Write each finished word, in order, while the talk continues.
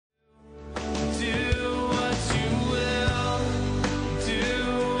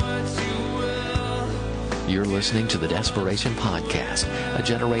You're listening to the Desperation Podcast, a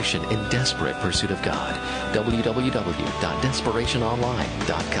generation in desperate pursuit of God.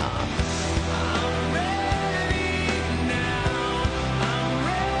 www.desperationonline.com.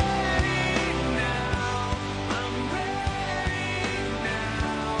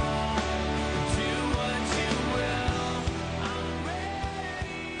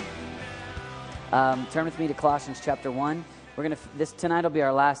 Turn with me to Colossians chapter 1. Tonight will be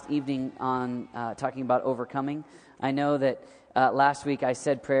our last evening on talking about overcoming. I know that last week I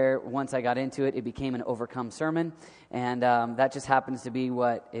said prayer. Once I got into it, it became an overcome sermon, and that just happens to be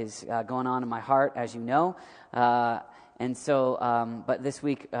what is going on in my heart, as you know. But this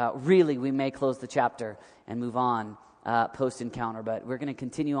week, really, we may close the chapter and move on post-encounter. But we're going to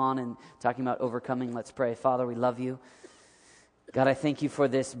continue on and talking about overcoming. Let's pray. Father, we love you. God, I thank you for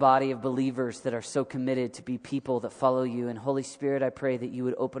this body of believers that are so committed to be people that follow you. And Holy Spirit, I pray that you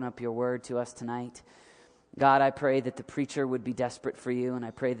would open up your word to us tonight. God, I pray that the preacher would be desperate for you, and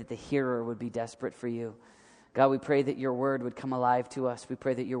I pray that the hearer would be desperate for you. God, we pray that your word would come alive to us. We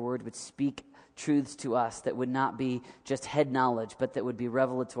pray that your word would speak truths to us that would not be just head knowledge, but that would be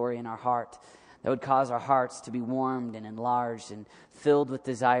revelatory in our heart, that would cause our hearts to be warmed and enlarged and filled with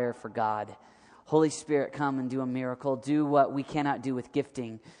desire for God. Holy Spirit, come and do a miracle. Do what we cannot do with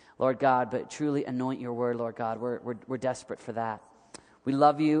gifting, Lord God, but truly anoint your word, Lord God. We're desperate for that. We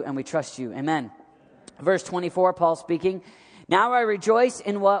love you and we trust you. Amen. Verse 24, Paul speaking, "Now I rejoice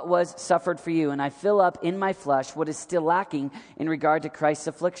in what was suffered for you, and I fill up in my flesh what is still lacking in regard to Christ's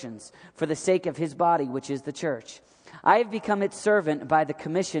afflictions, for the sake of his body, which is the church. I have become its servant by the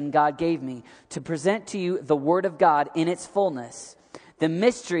commission God gave me to present to you the word of God in its fullness, the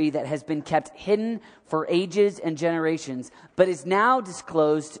mystery that has been kept hidden for ages and generations, but is now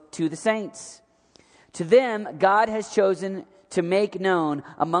disclosed to the saints. To them, God has chosen to make known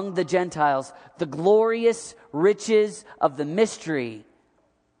among the Gentiles the glorious riches of the mystery,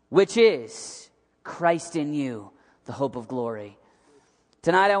 which is Christ in you, the hope of glory."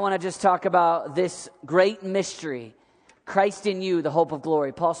 Tonight, I want to just talk about this great mystery, Christ in you, the hope of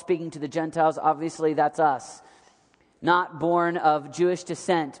glory. Paul speaking to the Gentiles, obviously that's us. Not born of Jewish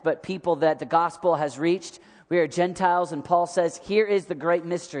descent, but people that the gospel has reached. We are Gentiles, and Paul says, here is the great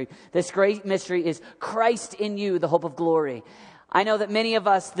mystery. This great mystery is Christ in you, the hope of glory. I know that many of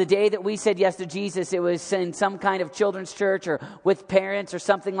us, the day that we said yes to Jesus, it was in some kind of children's church or with parents or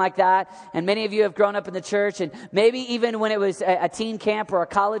something like that. And many of you have grown up in the church, and maybe even when it was a teen camp or a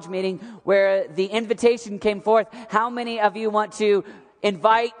college meeting where the invitation came forth, how many of you want to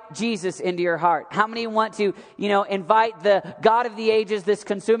invite Jesus into your heart? How many want to, invite the God of the ages, this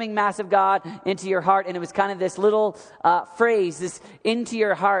consuming massive God, into your heart? And it was kind of this little phrase, this into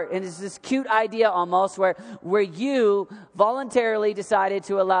your heart. And it's this cute idea almost where you voluntarily decided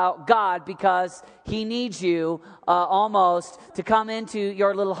to allow God, because he needs you almost to come into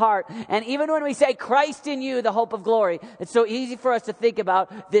your little heart. And even when we say Christ in you, the hope of glory, it's so easy for us to think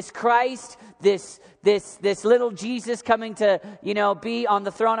about this Christ, this little Jesus coming to, be on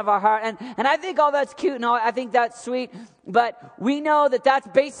the throne of our heart. And I think all that's cute and all, I think that's sweet. But we know that that's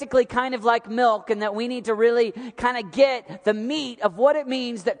basically kind of like milk, and that we need to really kind of get the meat of what it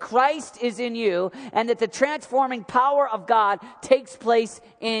means that Christ is in you, and that the transforming power of God takes place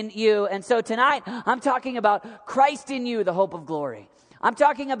in you. And so tonight, I'm talking about Christ in you, the hope of glory. I'm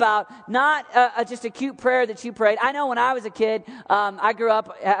talking about not just a cute prayer that you prayed. I know when I was a kid, I grew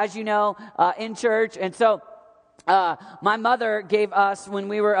up, as you know, in church. And so my mother gave us, when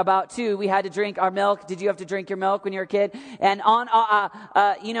we were about 2, we had to drink our milk. Did you have to drink your milk when you were a kid? And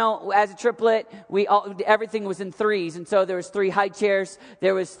as a triplet, everything was in 3s. And so there was 3 high chairs.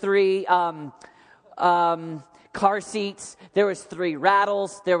 There was 3 car seats. There was 3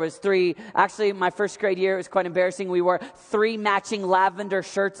 rattles. There was 3, actually my first grade year, it was quite embarrassing. We wore 3 matching lavender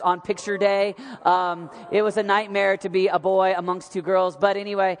shirts on picture day. It was a nightmare to be a boy amongst 2 girls. But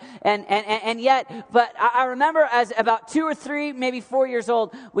anyway, but I remember as about 2 or 3, maybe 4 years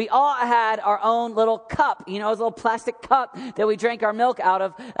old, we all had our own little cup, a little plastic cup that we drank our milk out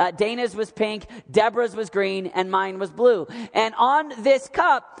of. Dana's was pink, Deborah's was green, and mine was blue. And on this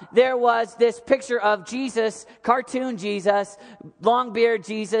cup, there was this picture of Jesus, cartoon Jesus, long beard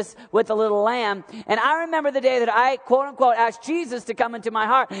Jesus with a little lamb. And I remember the day that I, quote unquote, asked Jesus to come into my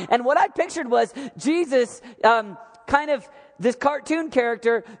heart. And what I pictured was Jesus, kind of this cartoon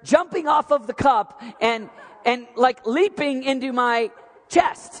character jumping off of the cup and like leaping into my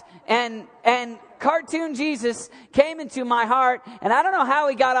chest and cartoon Jesus came into my heart, and I don't know how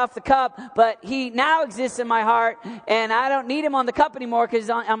he got off the cup, but he now exists in my heart, and I don't need him on the cup anymore because he's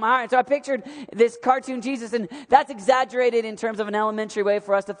on my heart. And so I pictured this cartoon Jesus, and that's exaggerated in terms of an elementary way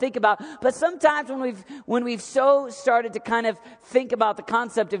for us to think about. But sometimes when we've so started to kind of think about the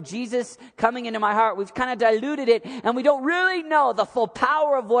concept of Jesus coming into my heart, we've kind of diluted it, and we don't really know the full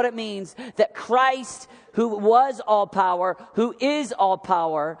power of what it means that Christ, who was all power, who is all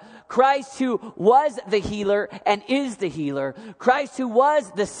power, Christ who was the healer and is the healer, Christ who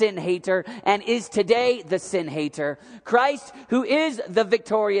was the sin hater and is today the sin hater, Christ who is the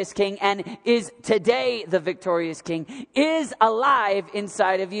victorious King and is today the victorious King, is alive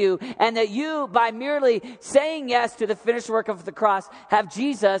inside of you, and that you, by merely saying yes to the finished work of the cross, have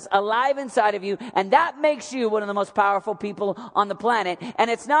Jesus alive inside of you, and that makes you one of the most powerful people on the planet. And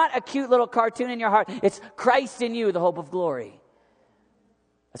it's not a cute little cartoon in your heart, it's Christ in you, the hope of glory.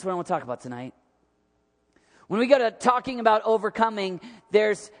 That's what I want to talk about tonight. When we go to talking about overcoming,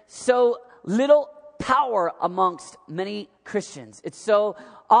 there's so little power amongst many Christians. It's so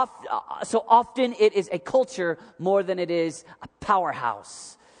often it is a culture more than it is a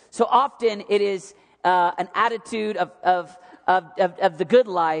powerhouse. So often it is an attitude of the good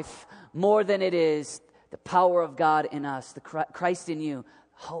life more than it is the power of God in us, the Christ in you,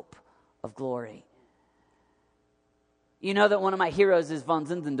 hope of glory. You know that one of my heroes is von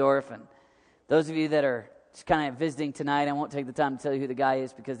Zinzendorf, and those of you that are just kind of visiting tonight, I won't take the time to tell you who the guy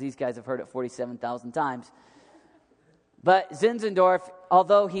is because these guys have heard it 47,000 times. But Zinzendorf,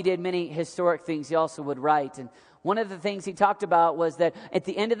 although he did many historic things, he also would write. And one of the things he talked about was that at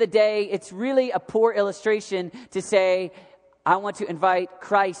the end of the day, it's really a poor illustration to say, I want to invite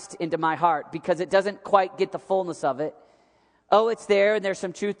Christ into my heart, because it doesn't quite get the fullness of it. Oh, it's there, and there's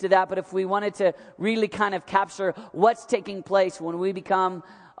some truth to that, but if we wanted to really kind of capture what's taking place when we become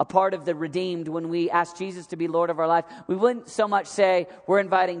a part of the redeemed, when we ask Jesus to be Lord of our life, we wouldn't so much say we're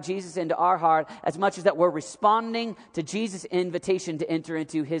inviting Jesus into our heart as much as that we're responding to Jesus' invitation to enter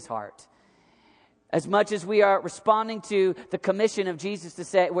into his heart. As much as we are responding to the commission of Jesus to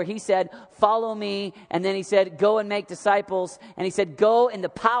say, where he said, follow me, and then he said, go and make disciples, and he said, go in the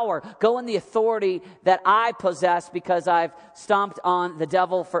power, go in the authority that I possess because I've stomped on the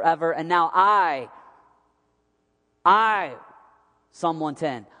devil forever, and now I, Psalm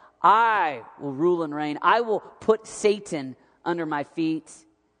 110, I will rule and reign. I will put Satan under my feet,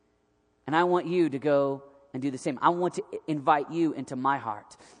 and I want you to go and do the same. I want to invite you into my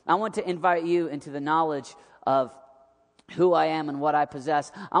heart. I want to invite you into the knowledge of who I am and what I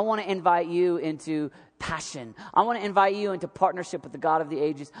possess. I want to invite you into passion. I want to invite you into partnership with the God of the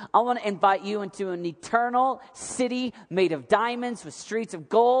ages. I want to invite you into an eternal city made of diamonds with streets of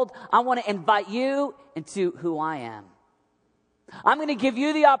gold. I want to invite you into who I am. I'm going to give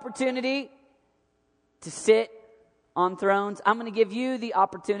you the opportunity to sit on thrones. I'm going to give you the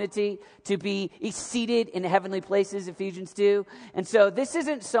opportunity to be seated in heavenly places, Ephesians 2. And so this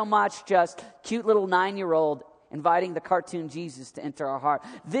isn't so much just cute little 9-year-old inviting the cartoon Jesus to enter our heart.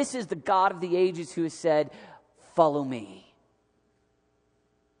 This is the God of the ages who has said, follow me.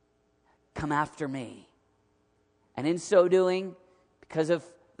 Come after me. And in so doing, because of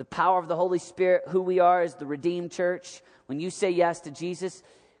the power of the Holy Spirit, who we are as the redeemed church, when you say yes to Jesus,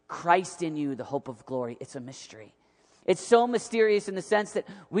 Christ in you, the hope of glory, it's a mystery. It's so mysterious in the sense that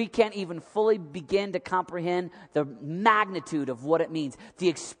we can't even fully begin to comprehend the magnitude of what it means. The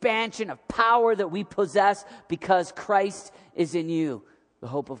expansion of power that we possess because Christ is in you, the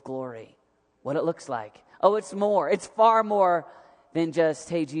hope of glory. What it looks like. Oh, it's more. It's far more than just,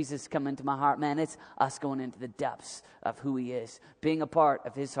 hey, Jesus, come into my heart. Man, it's us going into the depths of who he is, being a part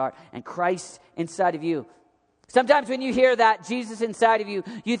of his heart, and Christ inside of you. Sometimes when you hear that, Jesus inside of you,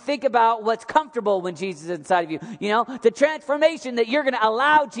 you think about what's comfortable when Jesus is inside of you. You know, the transformation that you're going to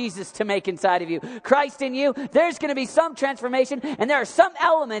allow Jesus to make inside of you. Christ in you, there's going to be some transformation, and there are some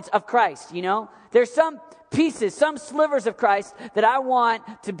elements of Christ, you know. There's some pieces, some slivers of Christ that I want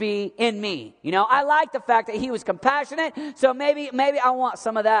to be in me. You know, I like the fact that he was compassionate, so maybe I want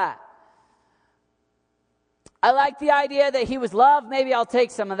some of that. I like the idea that he was love, maybe I'll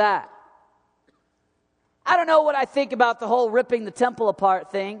take some of that. I don't know what I think about the whole ripping the temple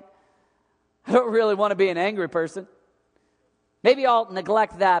apart thing. I don't really want to be an angry person. Maybe I'll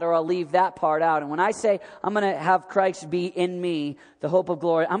neglect that or I'll leave that part out. And when I say I'm going to have Christ be in me, the hope of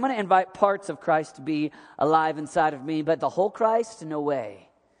glory, I'm going to invite parts of Christ to be alive inside of me. But the whole Christ, no way.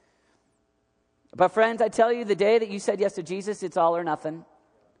 But friends, I tell you, the day that you said yes to Jesus, it's all or nothing.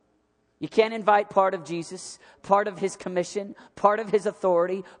 You can't invite part of Jesus, part of his commission, part of his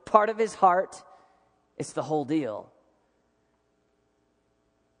authority, part of his heart. It's the whole deal.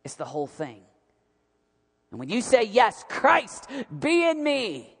 It's the whole thing. And when you say, yes, Christ, be in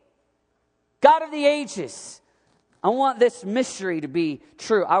me, God of the ages, I want this mystery to be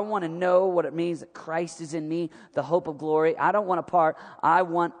true. I want to know what it means that Christ is in me, the hope of glory. I don't want a part. I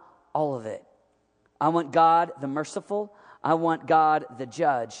want all of it. I want God, the merciful. I want God, the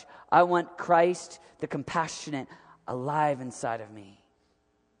judge. I want Christ, the compassionate, alive inside of me.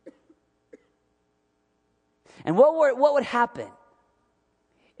 And what would happen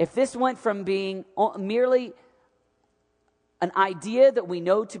if this went from being merely an idea that we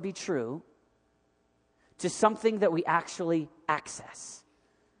know to be true to something that we actually access?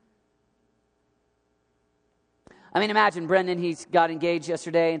 I mean, imagine Brendan, he's got engaged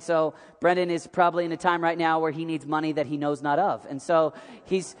yesterday, and so Brendan is probably in a time right now where he needs money that he knows not of. And so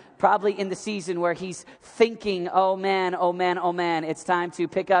he's probably in the season where he's thinking, oh man, it's time to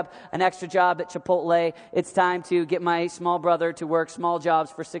pick up an extra job at Chipotle. It's time to get my small brother to work small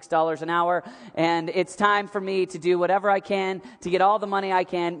jobs for $6 an hour. And it's time for me to do whatever I can to get all the money I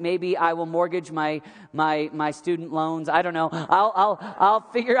can. Maybe I will mortgage my student loans. I don't know. I'll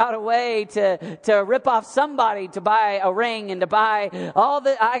figure out a way to rip off somebody to buy a ring and to buy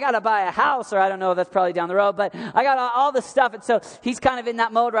I got to buy a house, or I don't know, that's probably down the road, but I got all this stuff. And so he's kind of in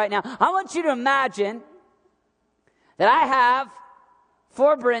that mode right now. I want you to imagine that I have,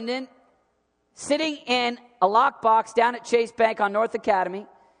 for Brendan, sitting in a lockbox down at Chase Bank on North Academy,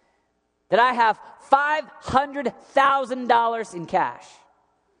 that I have $500,000 in cash.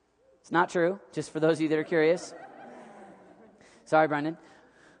 It's not true, just for those of you that are curious. Sorry, Brendan.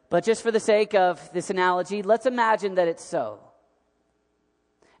 But just for the sake of this analogy, let's imagine that it's so.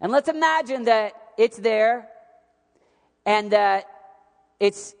 And let's imagine that it's there and that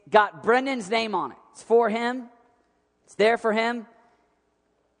it's got Brendan's name on it. It's for him. It's there for him.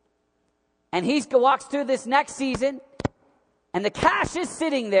 And he walks through this next season, and the cash is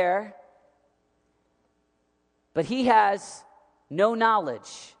sitting there, but he has no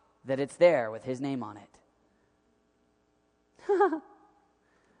knowledge that it's there with his name on it.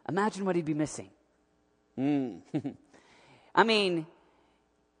 Imagine what he'd be missing. I mean,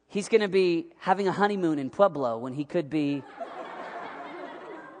 he's going to be having a honeymoon in Pueblo when he could be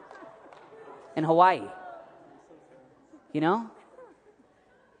in Hawaii. You know?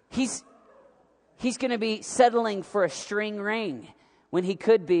 He's going to be settling for a string ring when he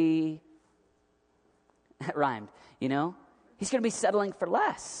could be, that rhymed, you know? He's going to be settling for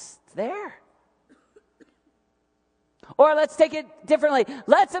less. It's there. Or let's take it differently.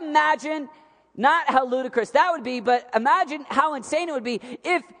 Let's imagine not how ludicrous that would be, but imagine how insane it would be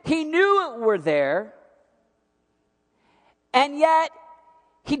if he knew it were there, and yet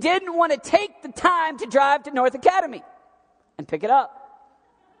he didn't want to take the time to drive to North Academy and pick it up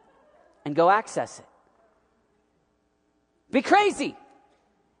and go access it. Be crazy.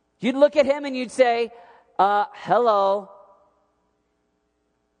 You'd look at him and you'd say, hello.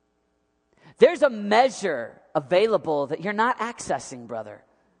 There's a measure available that you're not accessing, brother.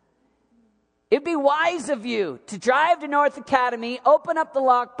 It'd be wise of you to drive to North Academy, open up the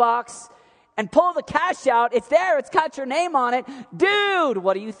lockbox, and pull the cash out. It's there. It's got your name on it. Dude,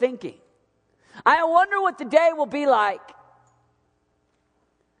 what are you thinking? I wonder what the day will be like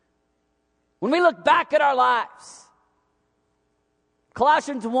when we look back at our lives.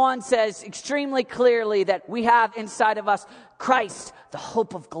 Colossians 1 says extremely clearly that we have inside of us Christ, the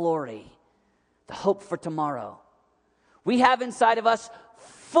hope of glory, the hope for tomorrow. We have inside of us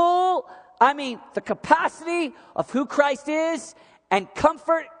the capacity of who Christ is and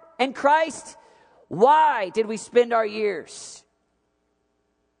comfort in Christ. Why did we spend our years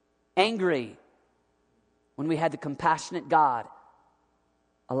angry when we had the compassionate God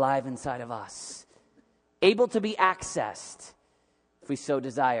alive inside of us, able to be accessed if we so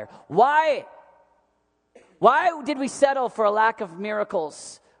desire? Why did we settle for a lack of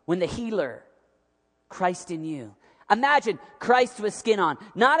miracles when the healer, Christ in you? Imagine Christ with skin on.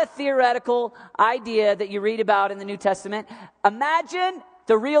 Not a theoretical idea that you read about in the New Testament. Imagine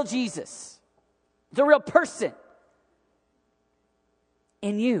the real Jesus, the real person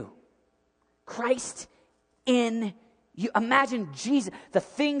in you. Christ in you. Imagine Jesus, the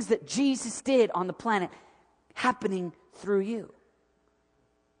things that Jesus did on the planet happening through you.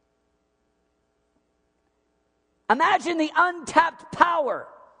 Imagine the untapped power,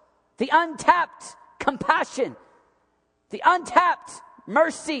 the untapped compassion, the untapped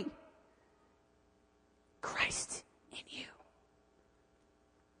mercy. Christ in you.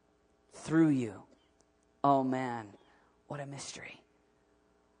 Through you. Oh man, what a mystery.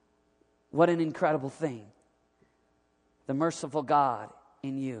 What an incredible thing. The merciful God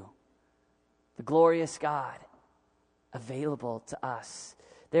in you. The glorious God available to us.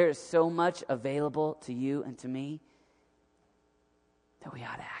 There is so much available to you and to me that we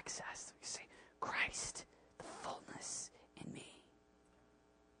ought to access. We say, Christ, the fullness in me.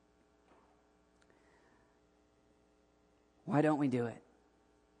 Why don't we do it?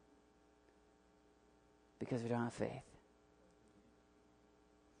 Because we don't have faith.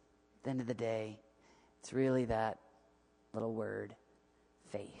 At the end of the day, it's really that little word,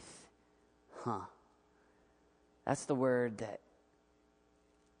 faith. That's the word that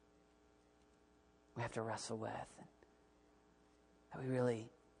we have to wrestle with. That we really,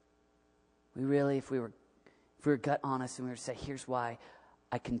 if we were gut honest and we were to say, here's why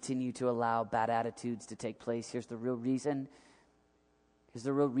I continue to allow bad attitudes to take place. Here's the real reason. Here's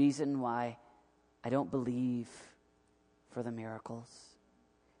the real reason why I don't believe for the miracles.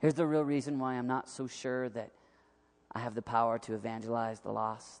 Here's the real reason why I'm not so sure that I have the power to evangelize the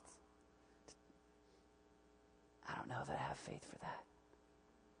lost. I don't know that I have faith for that.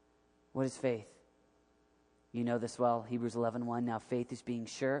 What is faith? You know this well, Hebrews 11:1. Now faith is being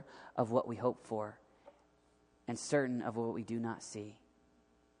sure of what we hope for and certain of what we do not see.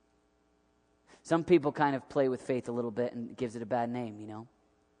 Some people kind of play with faith a little bit and it gives it a bad name, you know.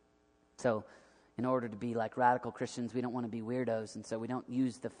 So in order to be like radical Christians, we don't want to be weirdos, and so we don't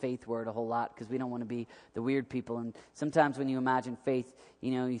use the faith word a whole lot because we don't want to be the weird people. And sometimes when you imagine faith,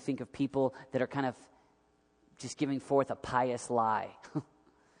 you know, you think of people that are kind of just giving forth a pious lie.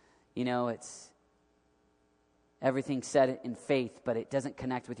 You know, it's everything said in faith, but it doesn't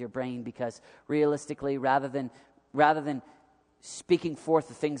connect with your brain because realistically, rather than speaking forth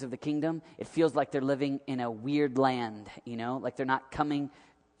the things of the kingdom, it feels like they're living in a weird land, you know, like they're not coming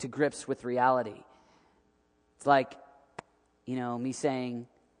to grips with reality. It's like, you know, me saying,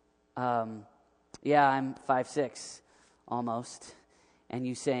 yeah, I'm 5'6", almost, and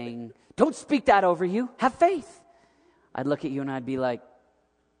you saying, don't speak that over you, have faith. I'd look at you and I'd be like,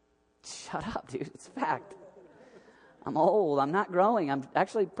 shut up, dude, it's fact. I'm old, I'm not growing, I'm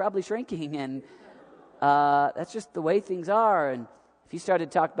actually probably shrinking, and that's just the way things are. And if you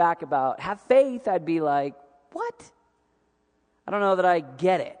started to talk back about have faith, I'd be like, what? I don't know that I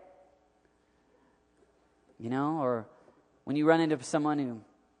get it. You know, or when you run into someone who,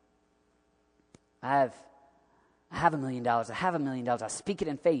 I have $1 million, I have $1 million, I speak it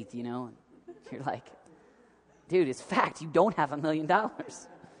in faith, you know. And you're like, dude, it's fact, you don't have $1 million.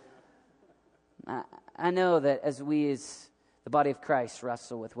 I know that as we as the body of Christ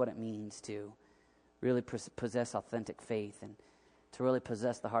wrestle with what it means to really possess authentic faith and to really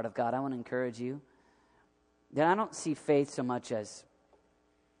possess the heart of God, I want to encourage you that I don't see faith so much as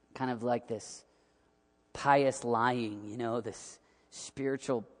kind of like this pious lying, you know, this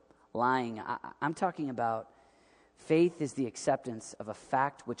spiritual lying. I'm talking about faith is the acceptance of a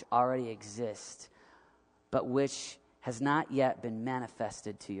fact which already exists, but which has not yet been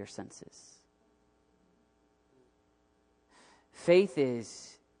manifested to your senses. Faith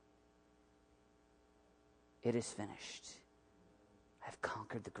is, it is finished. I've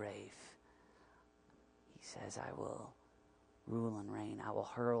conquered the grave. He says, I will rule and reign. I will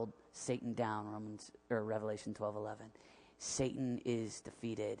hurl Satan down, Revelation 12:11. Satan is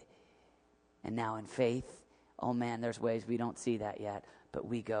defeated. And now in faith, oh man, there's ways we don't see that yet, but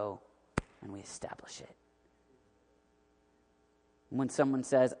we go and we establish it. When someone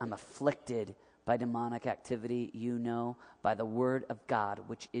says, I'm afflicted by demonic activity, you know by the word of God,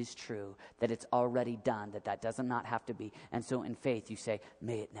 which is true, that it's already done, that does not have to be. And so in faith you say,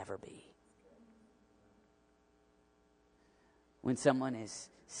 may it never be. When someone is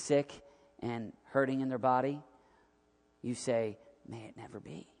sick and hurting in their body, you say, may it never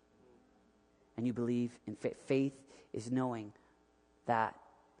be. And you believe in faith. Faith is knowing that.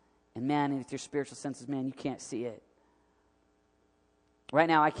 And man, with your spiritual senses, man, you can't see it. Right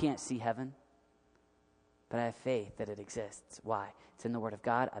now, I can't see heaven, but I have faith that it exists. Why? It's in the Word of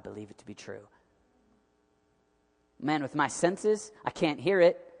God. I believe it to be true. Man, with my senses, I can't hear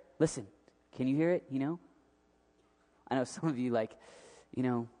it. Listen, can you hear it? You know? I know some of you, like, you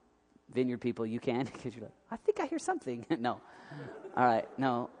know, vineyard people, you can, because you're like, I think I hear something. No. All right.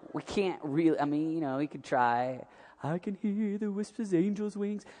 No, we can't really, I mean, you know, we could try. I can hear the wisps of angels'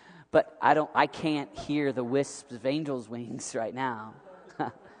 wings. But I can't hear the wisps of angels' wings right now.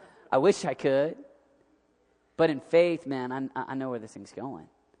 I wish I could. But in faith, man, I know where this thing's going.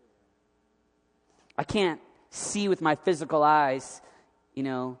 I can't see with my physical eyes, you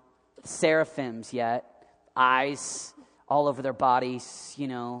know, seraphims yet. Eyes all over their bodies, you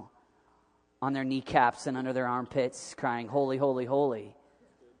know, on their kneecaps and under their armpits, crying, holy, holy, holy.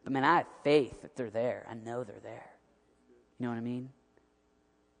 But man, I have faith that they're there. I know they're there. You know what I mean?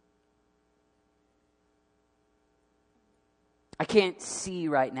 I can't see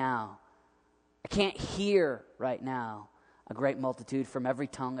right now. I can't hear right now a great multitude from every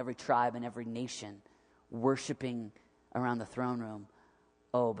tongue, every tribe, and every nation worshiping around the throne room.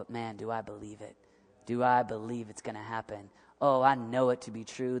 Oh, but man, do I believe it. Do I believe it's going to happen? Oh, I know it to be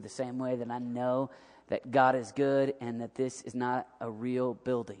true the same way that I know that God is good and that this is not a real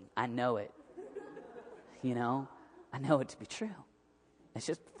building. I know it. You know? I know it to be true. It's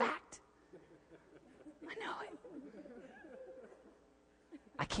just fact. I know it.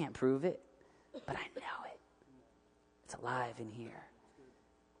 I can't prove it, but I know it. It's alive in here.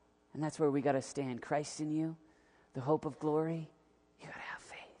 And that's where we got to stand. Christ in you, the hope of glory. You got to have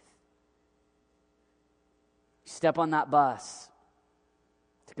faith. Step on that bus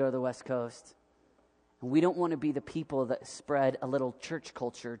to go to the West Coast. And we don't want to be the people that spread a little church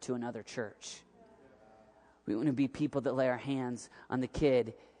culture to another church. We want to be people that lay our hands on the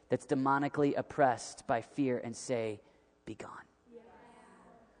kid that's demonically oppressed by fear and say, be gone.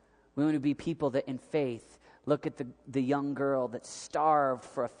 We want to be people that in faith look at the young girl that's starved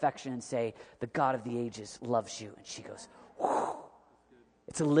for affection and say, the God of the ages loves you. And she goes, whew.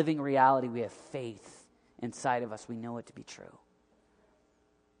 It's a living reality. We have faith inside of us. We know it to be true.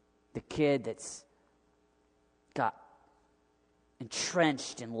 The kid that's got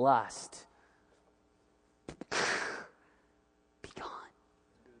entrenched in lust, be gone.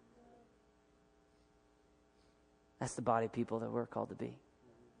 That's the body of people that we're called to be.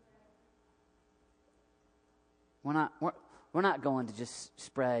 We're not going to just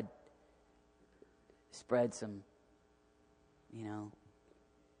spread some,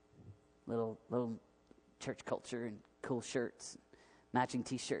 little church culture and cool shirts, matching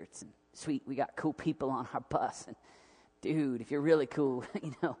T-shirts, and sweet, we got cool people on our bus. And dude, if you're really cool,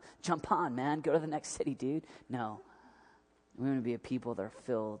 jump on, man. Go to the next city, dude. No, we want to be a people that are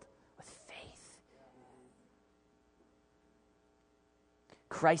filled with faith.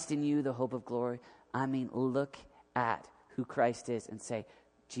 Christ in you, the hope of glory. Look at who Christ is and say,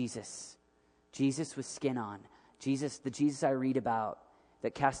 Jesus with skin on. Jesus, the Jesus I read about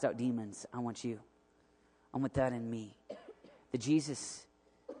that cast out demons, I want you. I want that in me. The Jesus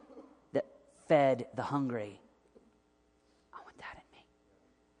that fed the hungry, I want that in me.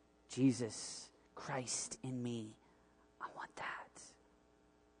 Jesus, Christ in me, I want that.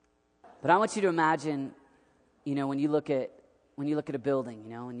 But I want you to imagine, when you look at a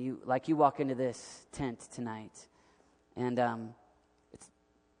building, and you walk into this tent tonight, and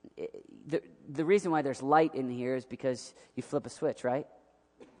the reason why there's light in here is because you flip a switch, right?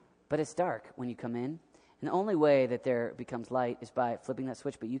 But it's dark when you come in, and the only way that there becomes light is by flipping that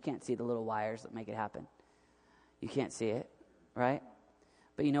switch. But you can't see the little wires that make it happen. You can't see it, right?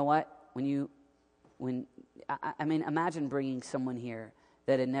 But you know what? Imagine bringing someone here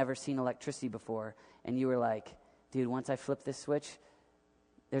that had never seen electricity before, and you were like, dude, once I flip this switch,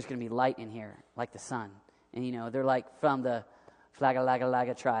 there's going to be light in here, like the sun. And, they're like from the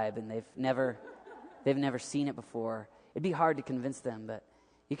Flagalaga tribe, and they've never seen it before. It'd be hard to convince them, but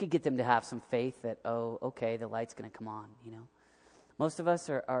you could get them to have some faith that, oh, okay, the light's going to come on, Most of us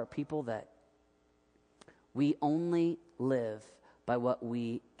are people that we only live by what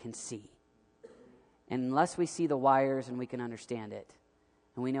we can see. And unless we see the wires and we can understand it,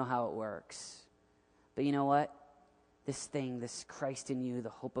 and we know how it works. But you know what? This Christ in you, the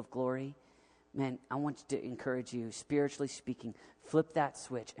hope of glory, man, I want to encourage you, spiritually speaking, flip that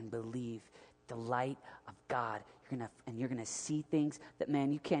switch and believe the light of God. You're gonna see things that,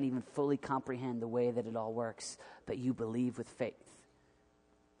 man, you can't even fully comprehend the way that it all works, but you believe with faith.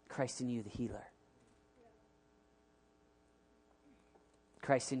 Christ in you, the healer.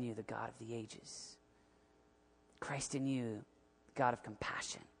 Christ in you, the God of the ages. Christ in you, the God of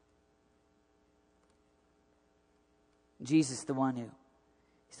compassion. Jesus, he's the one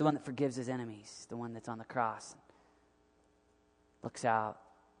that forgives his enemies, the one that's on the cross, looks out.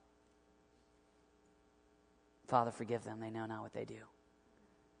 Father, forgive them. They know not what they do.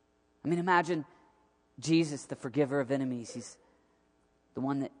 Imagine Jesus, the forgiver of enemies. He's the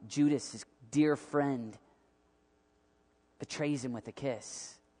one that Judas, his dear friend, betrays him with a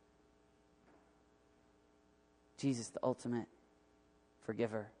kiss. Jesus, the ultimate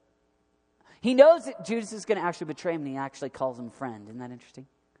forgiver. He knows that Judas is going to actually betray him, and he actually calls him friend. Isn't that interesting?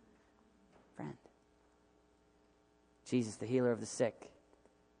 Friend. Jesus, the healer of the sick,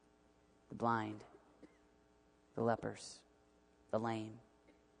 the blind, the lepers, the lame.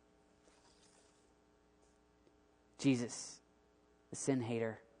 Jesus, the sin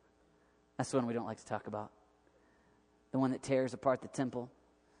hater. That's the one we don't like to talk about. The one that tears apart the temple.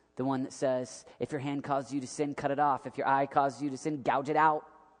 The one that says, if your hand causes you to sin, cut it off. If your eye causes you to sin, gouge it out.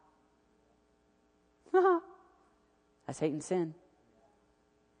 That's That's hating sin.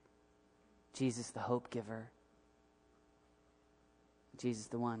 Jesus, the hope giver. Jesus,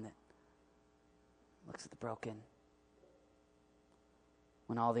 the one that looks at the broken.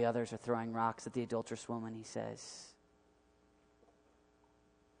 When all the others are throwing rocks at the adulterous woman, he says,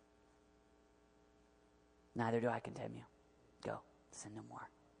 neither do I condemn you. Go, sin no more.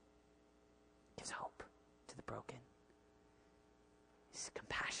 Gives hope to the broken. He's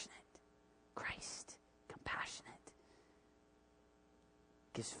compassionate. Christ, compassionate.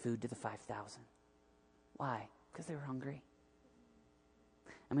 Gives food to the 5,000. Why? Because they were hungry.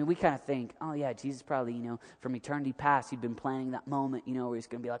 I mean, we kind of think, oh yeah, Jesus probably, from eternity past, he'd been planning that moment, where he's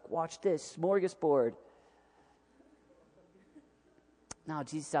going to be like, watch this, smorgasbord. No,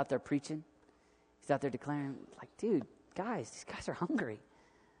 Jesus is out there preaching. He's out there declaring, like, dude, guys, these guys are hungry.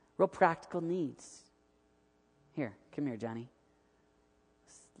 Real practical needs. Here, come here, Johnny.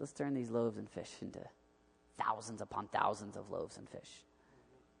 Let's turn these loaves and fish into thousands upon thousands of loaves and fish.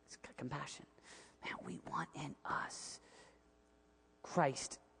 It's compassion. Man, we want in us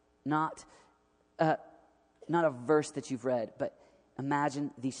Christ, not a verse that you've read, but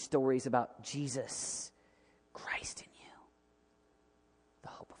imagine these stories about Jesus, Christ in you, the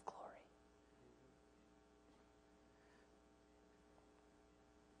hope of glory.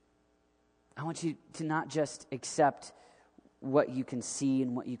 I want you to not just accept what you can see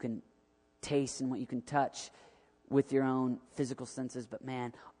and what you can taste and what you can touch with your own physical senses, but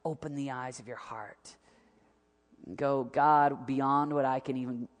man, open the eyes of your heart. Go, God, beyond what I can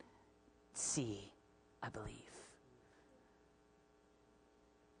even see, I believe.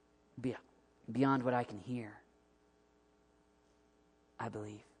 Beyond what I can hear, I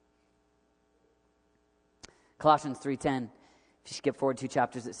believe. Colossians 3:10, if you skip forward 2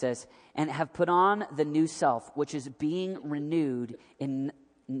 chapters, it says, and have put on the new self, which is being renewed in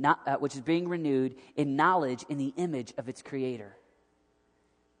knowledge in the image of its creator.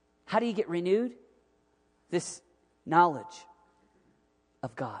 How do you get renewed? This knowledge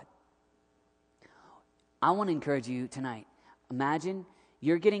of God. I want to encourage you tonight. Imagine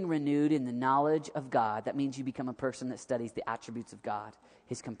you're getting renewed in the knowledge of God. That means you become a person that studies the attributes of God,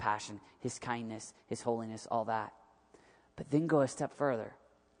 his compassion, his kindness, his holiness, all that. But then go a step further.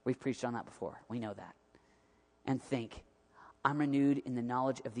 We've preached on that before. We know that. And think, I'm renewed in the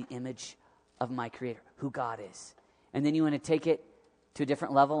knowledge of the image of my Creator, who God is. And then you want to take it to a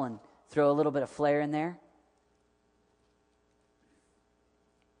different level and throw a little bit of flair in there.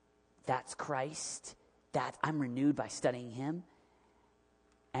 That's Christ. That I'm renewed by studying him.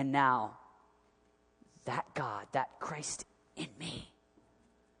 And now, that God, that Christ in me,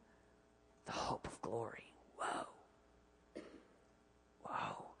 the hope of glory. Whoa.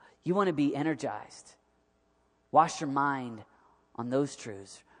 Whoa. You want to be energized. Wash your mind on those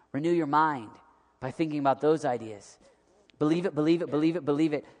truths. Renew your mind by thinking about those ideas. Believe it, believe it, believe it,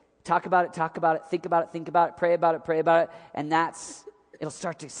 believe it. Talk about it, think about it, think about it, pray about it, and it'll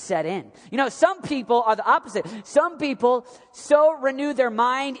start to set in. Some people are the opposite. Some people so renew their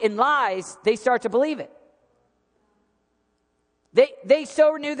mind in lies, they start to believe it. They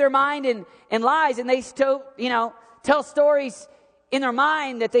so renew their mind in lies, and they still, tell stories in their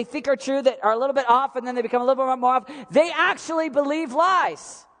mind that they think are true that are a little bit off, and then they become a little bit more off. They actually believe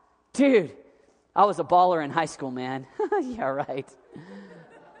lies. Dude, I was a baller in high school, man. Yeah, right.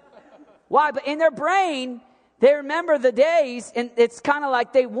 Why? But in their brain, they remember the days, and it's kind of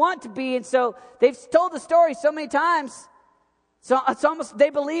like they want to be, and so they've told the story so many times. So it's almost,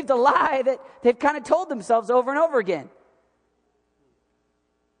 they believe the lie that they've kind of told themselves over and over again.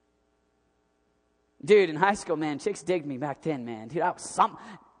 Dude, in high school, man, chicks digged me back then, man. Dude, I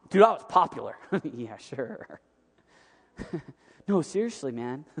was popular. Yeah, sure. No, seriously,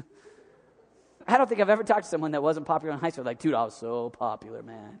 man. I don't think I've ever talked to someone that wasn't popular in high school. Like, dude, I was so popular,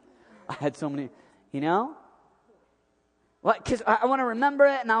 man. I had so many, Well, because I want to remember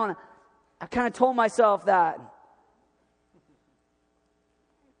it, and I kind of told myself that.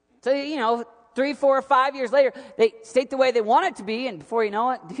 So, 3, 4, 5 years later, they state the way they want it to be, and before you know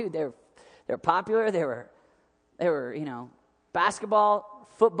it, dude, they're popular. They were, basketball,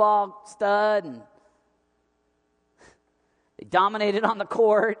 football stud, and they dominated on the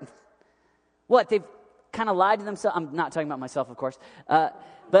court. What? They've kind of lied to themselves. I'm not talking about myself, of course,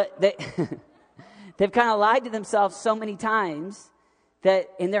 but they've kind of lied to themselves so many times that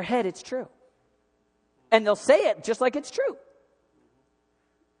in their head it's true. And they'll say it just like it's true.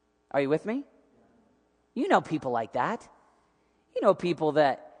 Are you with me? You know people like that. You know people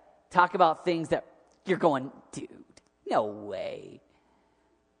that talk about things that you're going, dude, no way.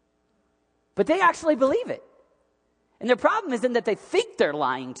 But they actually believe it. And their problem isn't that they think they're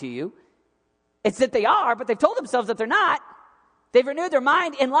lying to you. It's that they are, but they've told themselves that they're not. They've renewed their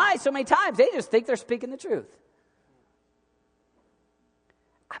mind in lies so many times, they just think they're speaking the truth.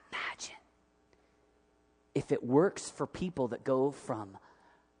 Imagine if it works for people that go from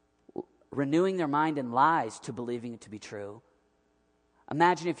renewing their mind in lies to believing it to be true.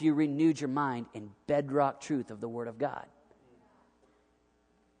 Imagine if you renewed your mind in bedrock truth of the Word of God.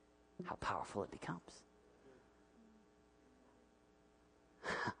 How powerful it becomes.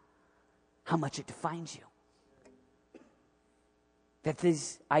 How much it defines you. That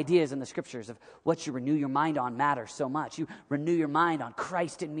these ideas in the Scriptures of what you renew your mind on matter so much. You renew your mind on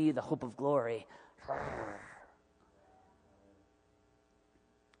Christ in me, the hope of glory.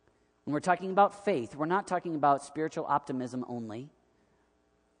 When we're talking about faith, we're not talking about spiritual optimism only.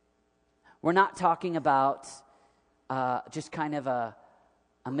 We're not talking about just kind of a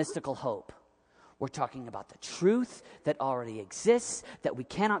mystical hope. We're talking about the truth that already exists, that we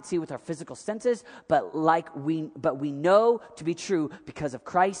cannot see with our physical senses, but we know to be true because of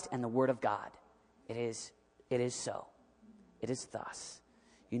Christ and the Word of God. It is so. It is thus.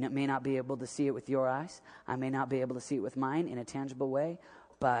 You may not be able to see it with your eyes. I may not be able to see it with mine in a tangible way,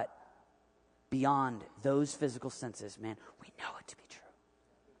 but beyond those physical senses, man, we know it to be true.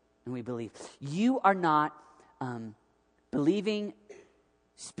 And we believe. You are not believing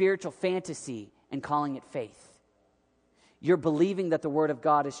spiritual fantasy and calling it faith. You're believing that the Word of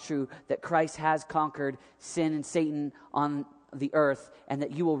God is true, that Christ has conquered sin and Satan on the earth, and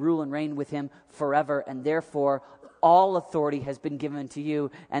that you will rule and reign with Him forever, and therefore all authority has been given to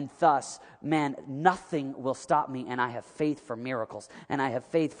you, and thus, man, nothing will stop me, and I have faith for miracles, and I have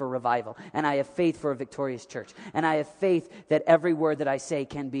faith for revival, and I have faith for a victorious church, and I have faith that every word that I say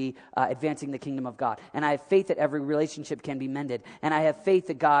can be advancing the kingdom of God, and I have faith that every relationship can be mended, and I have faith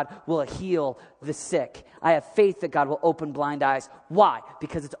that God will heal the sick. I have faith that God will open blind eyes. Why?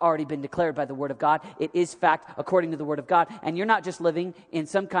 Because it's already been declared by the Word of God. It is fact according to the Word of God, and you're not just living in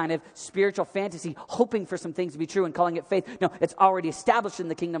some kind of spiritual fantasy, hoping for some things to be true and calling it faith. No, it's already established in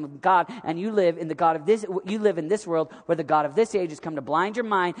the kingdom of God, and you live in this world where the God of this age has come to blind your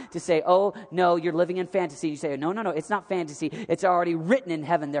mind to say, oh, no, you're living in fantasy. You say, no, it's not fantasy. It's already written in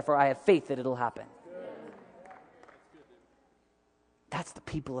heaven, therefore I have faith that it'll happen. That's the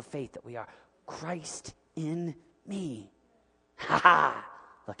people of faith that we are. Christ in me. Ha ha!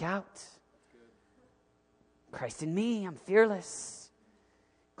 Look out. Christ in me, I'm fearless.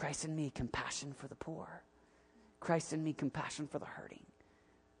 Christ in me, compassion for the poor. Christ in me, compassion for the hurting.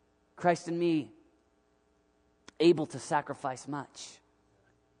 Christ in me, able to sacrifice much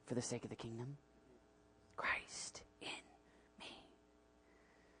for the sake of the kingdom. Christ in me.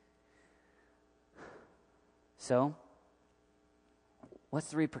 So,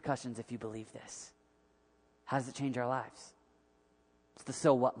 what's the repercussions if you believe this? How does it change our lives? It's the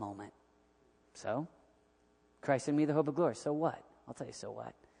so what moment. So, Christ in me, the hope of glory. So what? I'll tell you so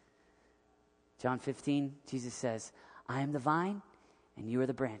what. John 15, Jesus says, I am the vine and you are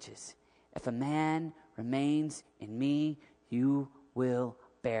the branches. If a man remains in me, you will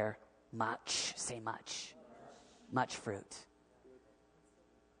bear much. Say much. Much fruit.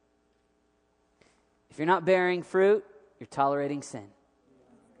 If you're not bearing fruit, you're tolerating sin.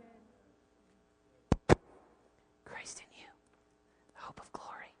 Christ in you, the hope of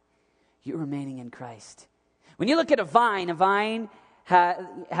glory. You're remaining in Christ. When you look at a vine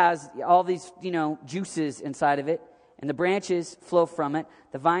has all these, juices inside of it, and the branches flow from it.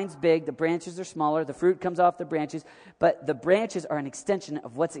 The vine's big, the branches are smaller, the fruit comes off the branches, but the branches are an extension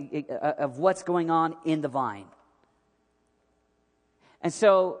of what's going on in the vine. And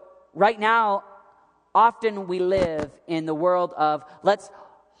so, right now, often we live in the world of, let's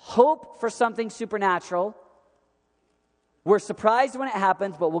hope for something supernatural. We're surprised when it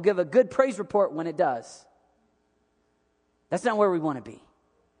happens, but we'll give a good praise report when it does. That's not where we want to be.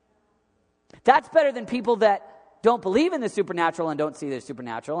 That's better than people that don't believe in the supernatural and don't see the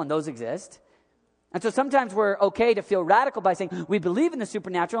supernatural, and those exist. And so sometimes we're okay to feel radical by saying we believe in the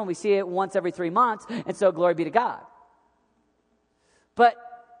supernatural and we see it once every 3 months, and so glory be to God. But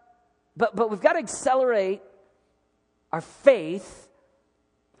we've got to accelerate our faith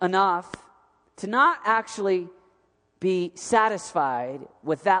enough to not actually be satisfied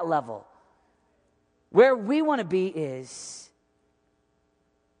with that level. Where we want to be is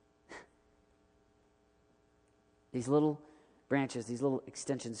these little branches, these little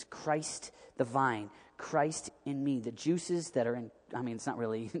extensions, Christ the vine, Christ in me, the juices that are in, it's not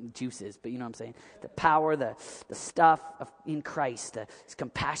really juices, but you know what I'm saying, the power, the stuff in Christ, his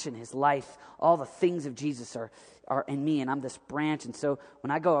compassion, his life, all the things of Jesus are in me, and I'm this branch. And so when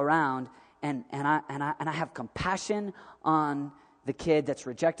I go around and I have compassion on the kid that's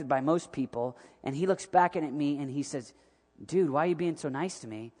rejected by most people, and he looks back at me and he says, dude, why are you being so nice to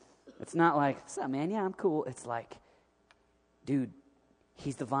me? It's not like, what's up, man? Yeah, I'm cool. It's like, dude,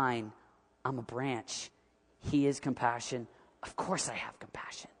 he's the vine. I'm a branch. He is compassion. Of course I have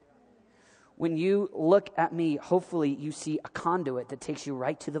compassion. When you look at me, hopefully you see a conduit that takes you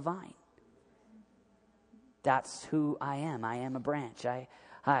right to the vine. That's who I am. I am a branch.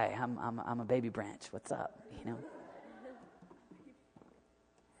 I'm a baby branch. What's up? You know?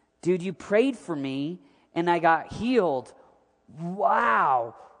 Dude, you prayed for me and I got healed.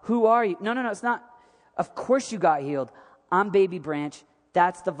 Wow. Who are you? No, it's not. Of course you got healed. I'm baby branch.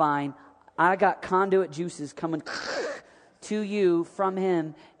 That's the vine. I got conduit juices coming to you from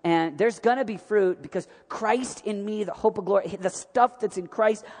him. And there's going to be fruit because Christ in me, the hope of glory, the stuff that's in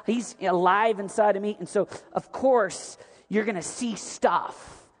Christ, he's alive inside of me. And so, of course, you're going to see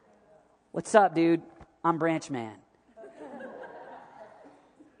stuff. What's up, dude? I'm branch man.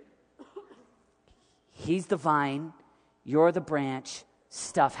 He's the vine. You're the branch.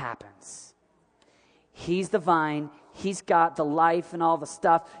 Stuff happens. He's the vine. He's got the life and all the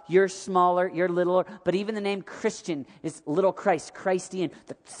stuff. You're smaller, you're littler. But even the name Christian is little Christ, Christian,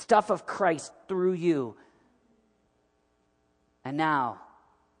 the stuff of Christ through you. And now,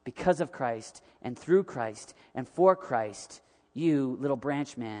 because of Christ and through Christ and for Christ, you, little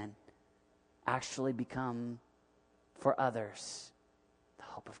branch man, actually become for others the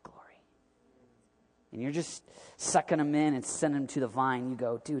hope of glory. And you're just sucking them in and sending them to the vine. You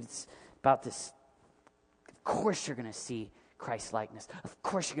go, dude, it's about this. Of course you're going to see Christ-likeness. Of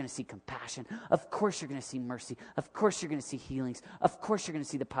course you're going to see compassion. Of course you're going to see mercy. Of course you're going to see healings. Of course you're going to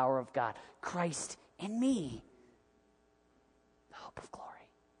see the power of God. Christ in me. The hope of glory.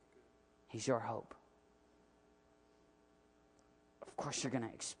 He's your hope. Of course you're going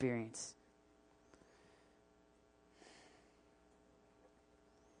to experience.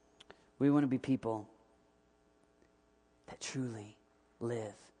 We want to be people that truly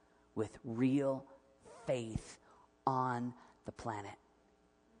live with real faith on the planet.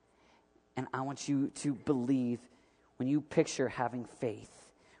 And I want you to believe, when you picture having faith,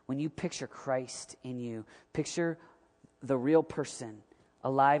 when you picture Christ in you, picture the real person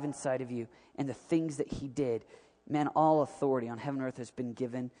alive inside of you and the things that he did. Man, all authority on heaven and earth has been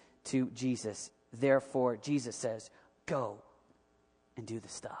given to Jesus. Therefore, Jesus says, go and do the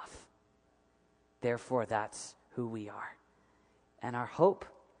stuff. Therefore, that's who we are. And our hope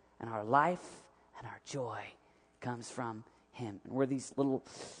and our life and our joy comes from him. And we're these little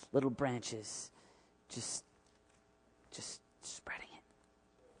branches, just spreading it,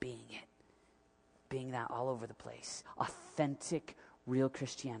 being that all over the place. Authentic, real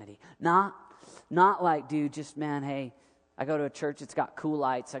Christianity. Not like, dude, just, man, hey, I go to a church that's got cool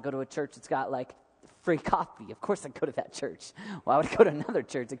lights. I go to a church that's got, like, free coffee. Of course I go to that church. Why would I go to another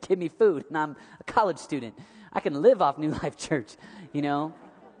church that give me food and I'm a college student? I can live off New Life Church, you know?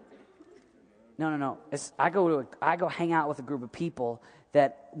 No. I go hang out with a group of people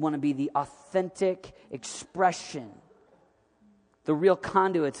that want to be the authentic expression, the real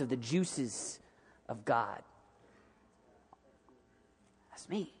conduits of the juices of God. That's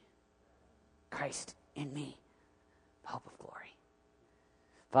me. Christ in me, the hope of glory.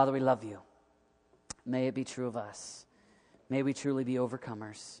 Father, we love you. May it be true of us. May we truly be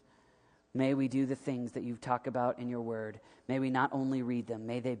overcomers. May we do the things that you talk about in your word. May we not only read them,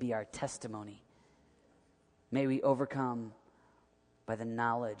 may they be our testimony. May we overcome by the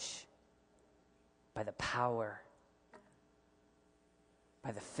knowledge, by the power,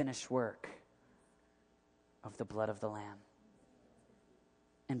 by the finished work of the blood of the Lamb.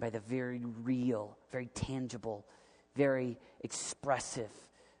 And by the very real, very tangible, very expressive,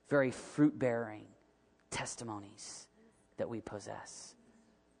 very fruit-bearing testimonies that we possess.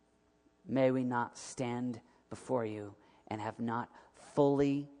 May we not stand before you and have not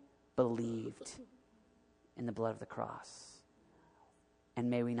fully believed in the blood of the cross. And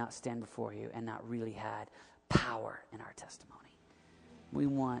may we not stand before you and not really had power in our testimony. We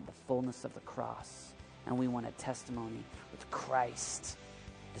want the fullness of the cross, and we want a testimony with Christ,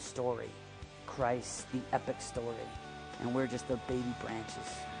 the story, Christ, the epic story, and we're just the baby branches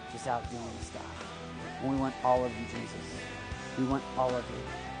just out doing the stuff. And we want all of you, Jesus. We want all of you.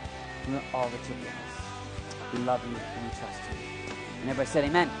 We want all that you give us. We love you and we trust you. And everybody said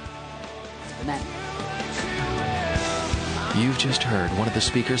amen. Amen. You've just heard one of the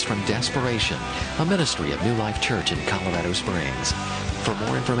speakers from Desperation, a ministry of New Life Church in Colorado Springs. For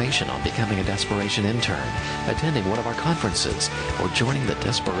more information on becoming a Desperation intern, attending one of our conferences, or joining the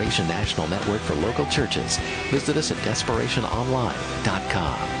Desperation National Network for local churches, visit us at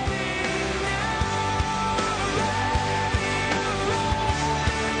desperationonline.com.